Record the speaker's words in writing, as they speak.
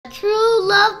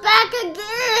back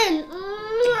again.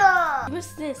 You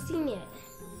must have seen yet.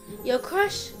 Your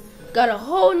crush got a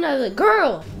whole nother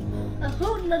girl. A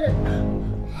whole nother.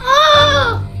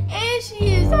 Oh! And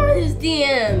she is on his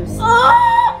DMs.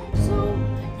 Oh! So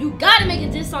you gotta make a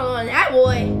diss song on that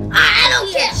boy. I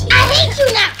don't care. I hate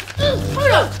you now.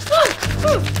 Hold on.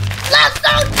 Love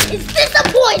song is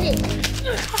disappointing.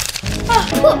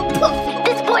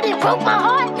 This boy done broke my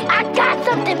heart. I got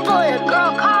something for you,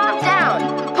 girl. Calm down.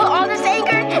 Put all this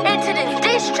anger into this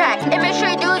diss track and make sure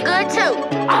you do it good too.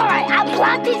 Alright, I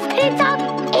blocked these TikTok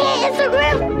and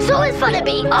Instagram, so it's gonna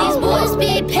be over. These boys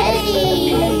be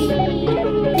petty.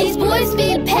 These boys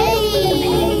be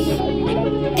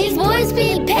petty. These boys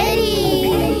be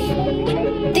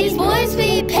petty. These boys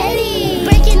be petty.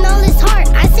 Breaking all his heart.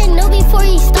 I said no before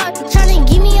he start. Trying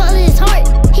to give me all his heart.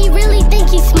 He really think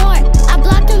he's smart. I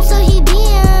blocked him so he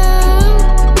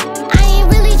DM. I ain't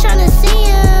really trying to see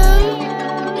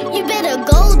him. You better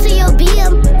go to your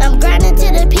BM. I'm grinding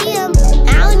to the PM. I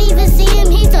don't even see him.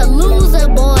 He's a loser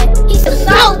boy. He's a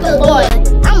stalker boy.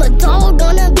 I'm a dog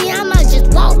on a bee. I might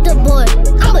just walk the boy.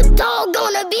 I'm a dog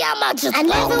on a bee. I might just walk the boy. I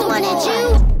never wanted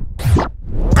you.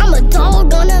 I'm a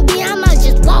dog on a bee. I might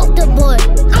just walk the boy.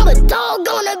 I'm a dog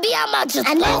on a bee. I might just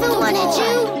walk the boy. I never wanted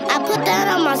you. I put that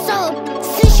on my soul.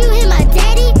 Since you hit my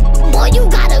daddy, boy, you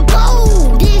gotta go.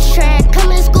 This track,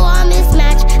 come and score a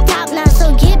mismatch. Top notch,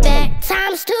 so get back.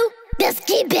 Times 2, let's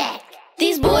get back.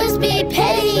 These boys be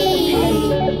petty.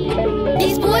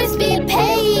 These boys be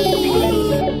petty.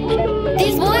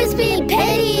 These boys be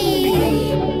petty.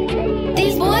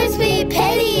 These boys be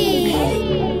petty.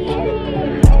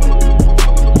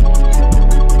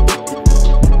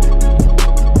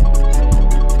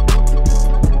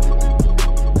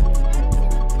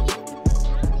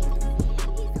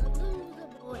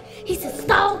 He's a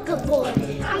stalker boy.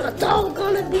 I'm a dog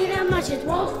gonna be that much just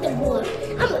walk the boy.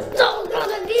 I'm a dog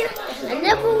gonna be that much. I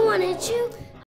never wanted you.